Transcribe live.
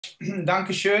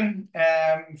Dankeschön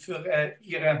für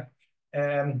Ihre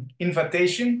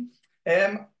invitation.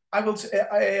 I will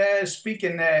speak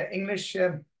in English.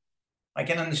 I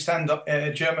can understand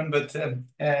German, but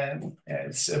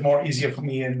it's more easier for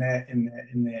me in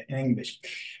English.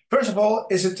 First of all,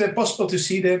 is it possible to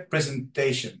see the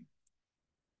presentation?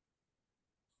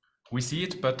 We see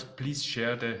it, but please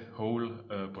share the whole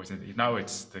presentation. Now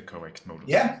it's the correct modus.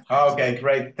 Yeah? Okay,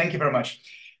 great. Thank you very much.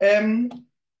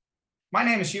 My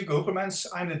name is Hugo Houppermans.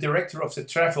 I'm the director of the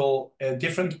Travel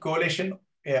Different Coalition,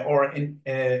 or in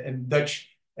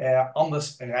Dutch,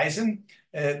 Anders Reizen.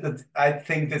 That I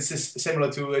think this is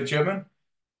similar to German.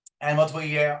 And what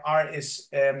we are is,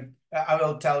 I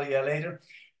will tell you later.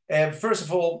 First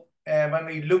of all, when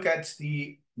we look at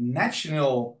the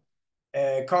national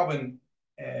carbon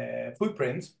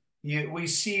footprint, we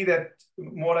see that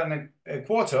more than a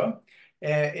quarter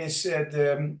is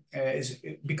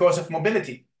because of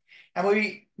mobility. And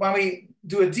when we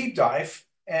do a deep dive,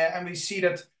 and we see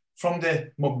that from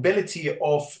the mobility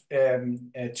of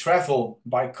travel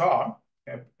by car,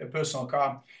 a personal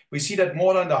car, we see that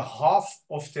more than the half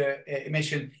of the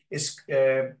emission is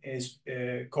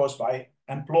caused by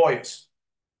employers.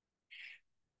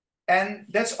 And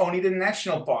that's only the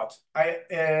national part. I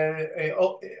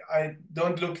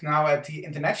don't look now at the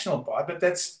international part, but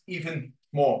that's even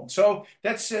more. So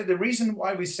that's the reason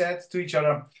why we said to each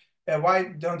other, why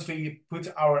don't we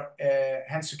put our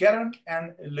hands together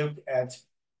and look at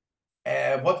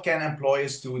what can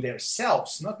employers do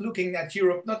themselves, not looking at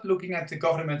Europe, not looking at the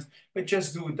government, but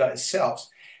just do it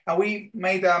themselves. And we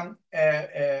made a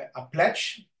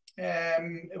pledge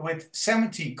with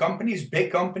 70 companies,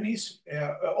 big companies,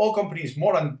 all companies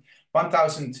more than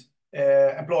 1,000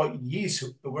 employees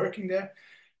working there.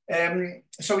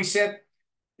 So we said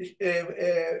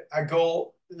a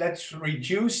goal, let's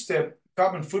reduce the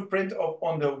carbon footprint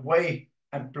on the way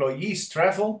employees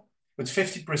travel with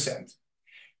 50%.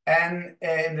 And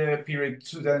in the period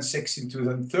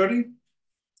 2016-2030,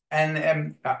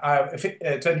 and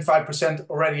 25%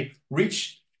 already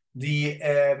reached the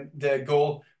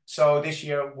goal. So this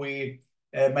year we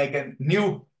make a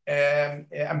new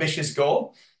ambitious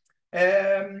goal.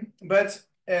 But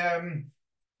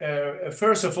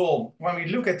first of all, when we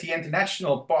look at the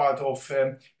international part of,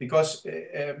 because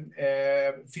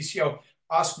VCO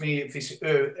asked me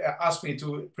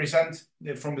to present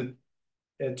from the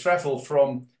travel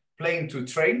from plane to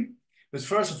train. But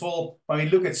first of all, when we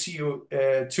look at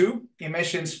CO2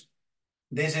 emissions,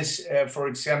 this is, for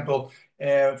example,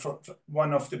 for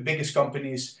one of the biggest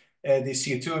companies, the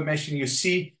CO2 emission, you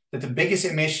see that the biggest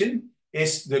emission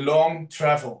is the long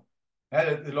travel,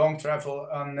 and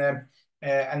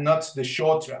not the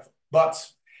short travel.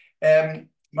 But when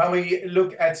we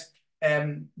look at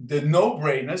the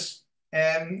no-brainers,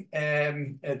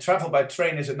 travel by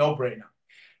train is a no-brainer.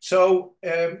 So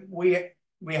we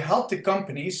help the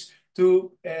companies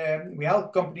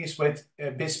with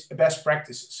best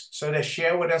practices. So they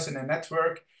share with us in a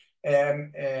network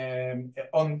on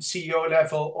CEO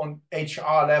level, on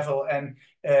HR level, and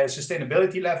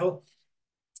sustainability level.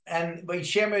 And we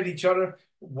share with each other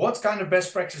what kind of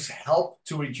best practices help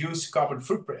to reduce carbon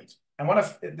footprint. And one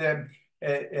of the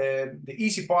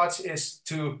easy parts is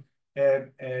to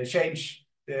change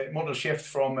the model shift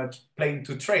from plane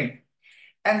to train.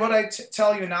 And what I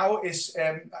tell you now is,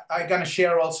 I'm going to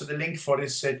share also the link for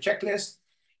this checklist.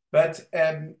 But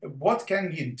what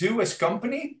can you do as a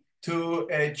company to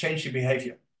change your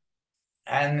behavior?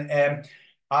 And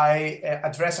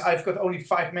I've got only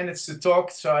 5 minutes to talk,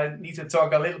 so I need to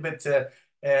talk a little bit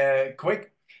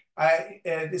quick.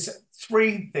 There's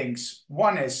 3 things.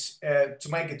 One is to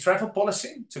make a travel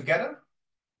policy together.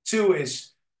 2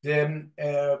 is the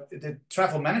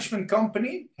travel management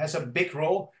company has a big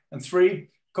role. And 3,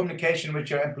 communication with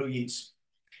your employees.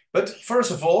 But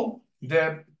first of all,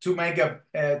 to make a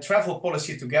travel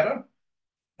policy together,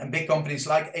 and big companies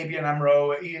like ABN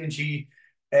AMRO, ING,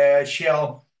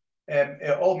 Shell,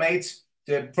 all made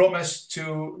the promise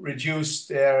to reduce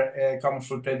their carbon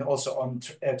footprint also on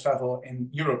travel in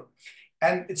Europe.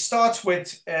 And it starts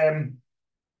with a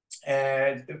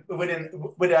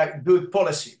good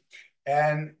policy.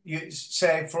 And you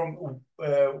say from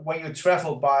when you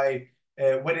travel by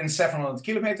within 700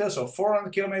 kilometers or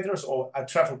 400 kilometers or a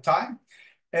travel time,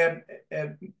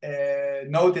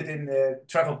 noted in the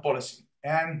travel policy.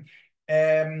 And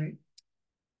it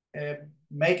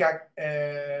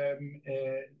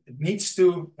needs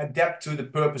to adapt to the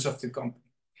purpose of the company.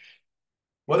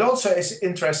 What also is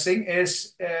interesting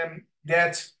is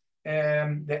that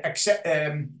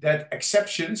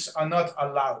exceptions are not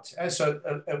allowed. So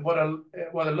what a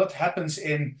lot happens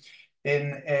in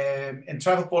in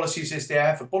travel policies is they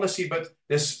have a policy, but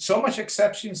there's so much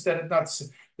exceptions that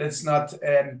that's not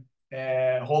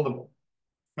holdable.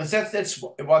 But that's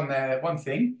one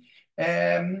thing.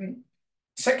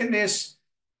 Second is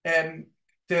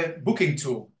the booking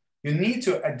tool. You need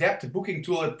to adapt the booking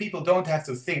tool that people don't have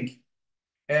to think.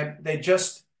 They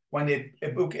just, when they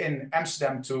book in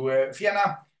Amsterdam to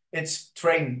Vienna, it's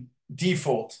train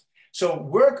default. So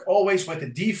work always with the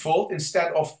default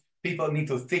instead of people need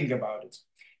to think about it.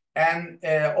 And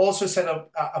also set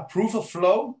up a approval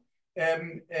flow.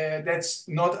 That's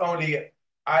not only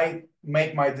I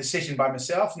make my decision by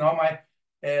myself. No, my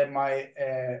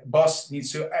boss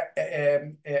needs to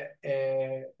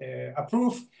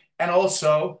approve. And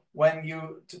also when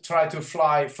you try to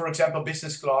fly, for example,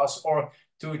 business class, or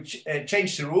to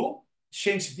change the rule,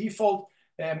 change the default,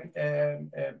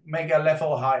 make a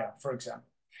level higher, for example.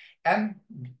 And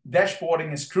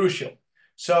dashboarding is crucial.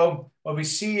 So what we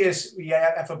see is we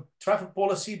have a travel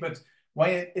policy, but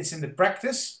when it's in the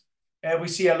practice, we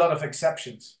see a lot of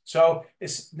exceptions. So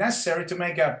it's necessary to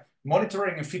make a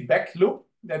monitoring and feedback loop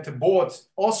that the board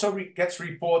also gets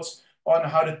reports on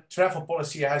how the travel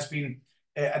policy has been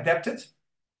adapted.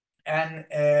 And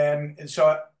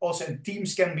so also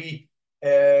teams can be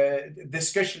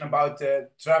discussion about the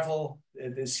travel,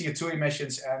 the CO2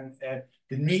 emissions, and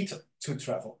the need to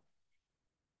travel.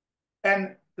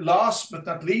 And last but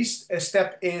not least, a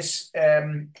step is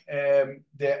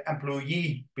the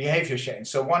employee behavior change.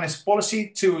 So one is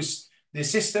policy, two is the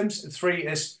systems, three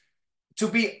is to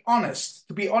be honest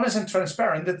and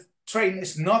transparent. That train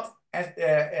is not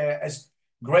as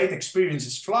great experience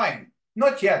as flying,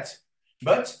 not yet,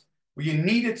 but we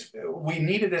need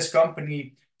it as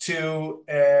company to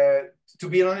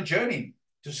be on a journey.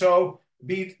 So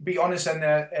be honest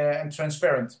and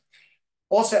transparent.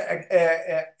 Also,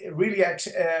 really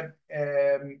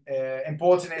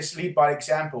important is lead by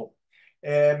example.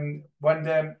 When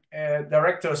the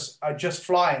directors are just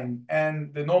flying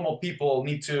and the normal people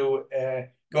need to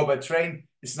go by train,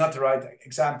 it's not the right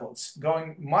example. It's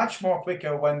going much more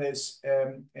quicker when there's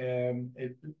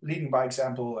leading by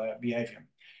example behavior.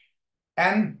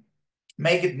 And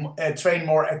make it train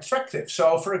more attractive.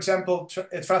 So, for example,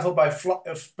 travel by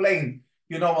plane,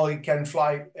 you normally can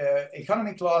fly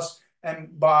economy class,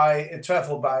 and by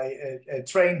travel by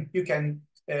train, you can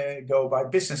go by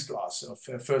business class or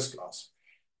first class.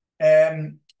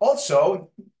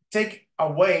 Also, take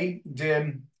away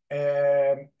the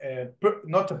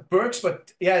not the perks,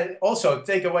 but also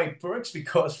take away perks,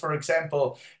 because, for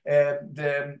example,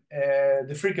 the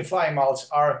frequent flyer miles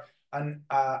are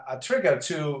a trigger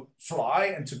to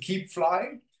fly and to keep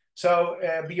flying. So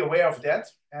be aware of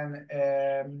that. And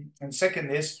second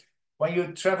is, when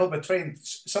you travel by train,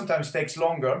 sometimes takes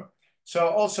longer. So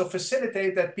also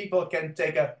facilitate that people can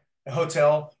take a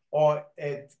hotel, or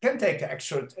it can take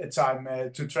extra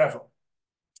time to travel.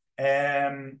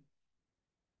 And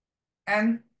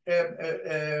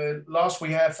last,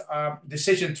 we have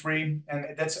decision tree,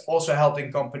 and that's also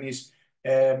helping companies.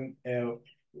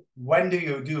 When do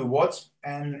you do what,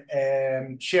 and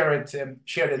share it in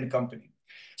the company.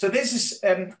 So this is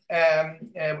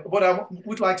what I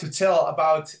would like to tell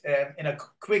about in a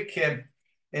quick,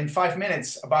 in 5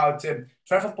 minutes, about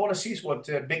travel policies, what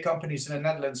big companies in the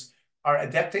Netherlands are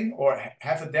adapting or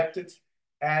have adapted.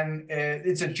 And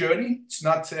it's a journey. It's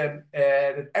not that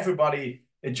everybody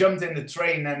jumped in the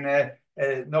train and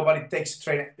nobody takes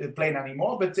the plane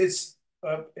anymore, but it's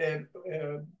but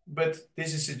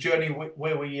this is a journey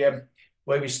where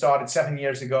we started 7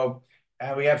 years ago,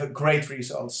 and we have great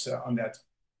results on that.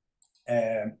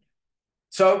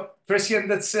 So, Christian,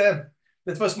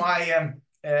 that was my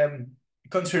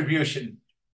contribution.